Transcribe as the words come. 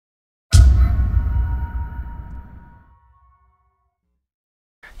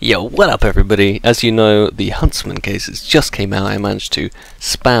Yo, what up everybody? As you know, the Huntsman cases just came out. I managed to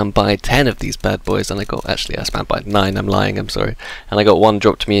spam buy 10 of these bad boys, and I spam buy 9, I'm lying, I'm sorry. And I got one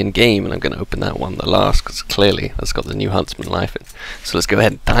dropped to me in game, and I'm going to open that one the last, because clearly that's got the new Huntsman life in. So let's go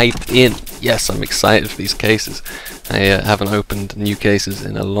ahead and dive in. Yes, I'm excited for these cases. I haven't opened new cases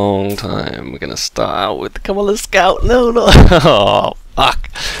in a long time. We're going to start out with, come on, the Scout, no, no, oh, fuck.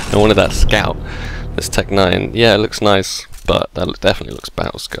 I wanted that Scout. This Tech 9, yeah, it looks nice. But that definitely looks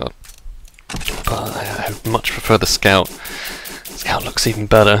battle scarred. But I much prefer the Scout. Scout looks even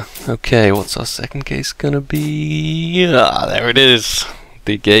better. Okay, what's our second case gonna be? Ah, there it is.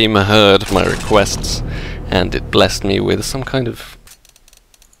 The game heard my requests, and it blessed me with some kind of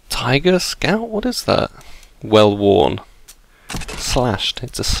Tiger Scout. What is that? Well worn, slashed.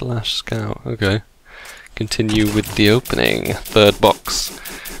 It's a slash Scout. Okay. Continue with the opening. Third box.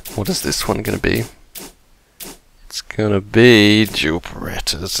 What is this one gonna be? It's gonna be dual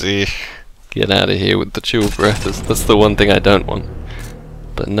Berettas. Get out of here with the dual Berettas. That's the one thing I don't want.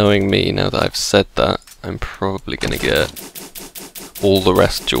 But knowing me, now that I've said that, I'm probably gonna get all the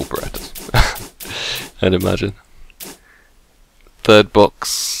rest dual Berettas. I'd imagine. Third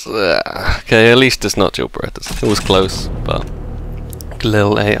box. Okay, at least it's not dual Berettas. It was close, but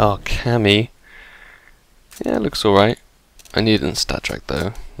little AR Cami. Yeah, it looks alright. I need a stat track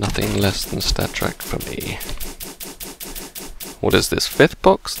though. Nothing less than stat track for me. What is this, 5th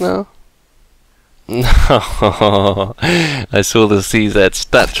box now? No, I saw the CZ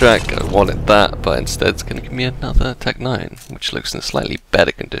stat track, I wanted that, but instead it's going to give me another Tech 9, which looks in a slightly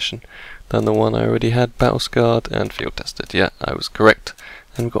better condition than the one I already had battle scarred and field tested. Yeah, I was correct.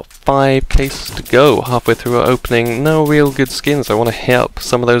 And we've got 5 cases to go, halfway through our opening. No real good skins. I want to hit up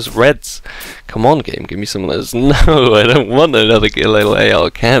some of those reds. Come on, game, give me some of those. No, I don't want another little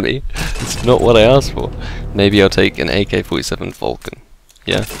AR Cami. It's not what I asked for. Maybe I'll take an AK-47 Vulcan.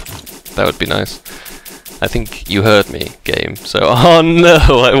 Yeah, that would be nice. I think you heard me, game. So, oh no,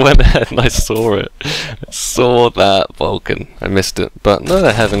 I went ahead and I saw it. I saw that Vulcan. I missed it. But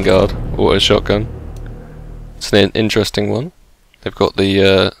another Heaven Guard auto shotgun. It's an interesting one. They've got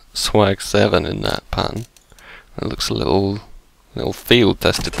the Swag 7 in that pattern. It looks a little field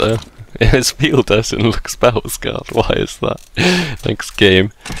tested though. It's field tested and looks battle scarred. Why is that? Thanks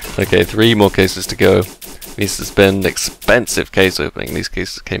game. Okay, 3 more cases to go. This has been an expensive case opening. These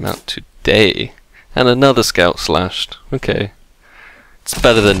cases came out today. And another Scout slashed. Okay. It's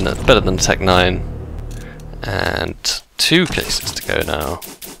better than Tech 9. And 2 cases to go now.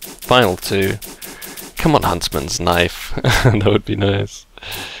 Final 2. Come on, Huntsman's knife. That would be nice.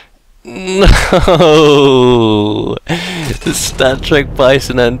 No! The Stat Trek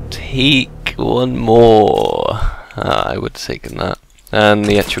Bison Antique. One more. I would have taken that. And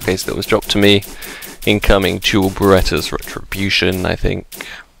the actual case that was dropped to me. Incoming dual Berettas Retribution, I think.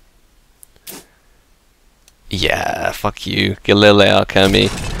 Yeah, fuck you. Galileo Kami.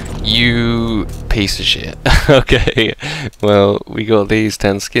 You piece of shit. Okay. Well, we got these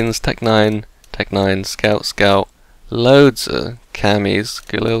 10 skins. Tech 9. Tech 9, Scout, loads of Camis,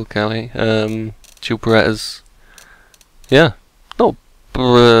 Galil Cali, dual Berettas. Yeah,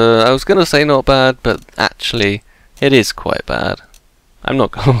 I was gonna say not bad, but actually, it is quite bad. I'm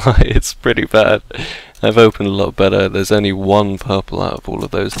not gonna lie, it's pretty bad. I've opened a lot better. There's only 1 purple out of all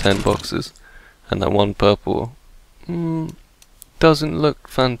of those 10 boxes, and that 1 purple doesn't look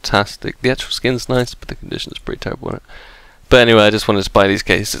fantastic. The actual skin's nice, but the condition's pretty terrible on it. But anyway, I just wanted to buy these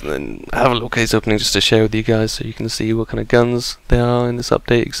cases and then have a little case opening just to share with you guys so you can see what kind of guns there are in this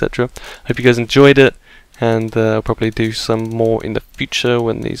update, etc. Hope you guys enjoyed it, and I'll probably do some more in the future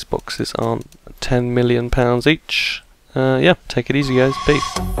when these boxes aren't £10 million each. Yeah, take it easy guys,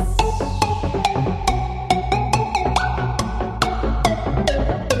 peace.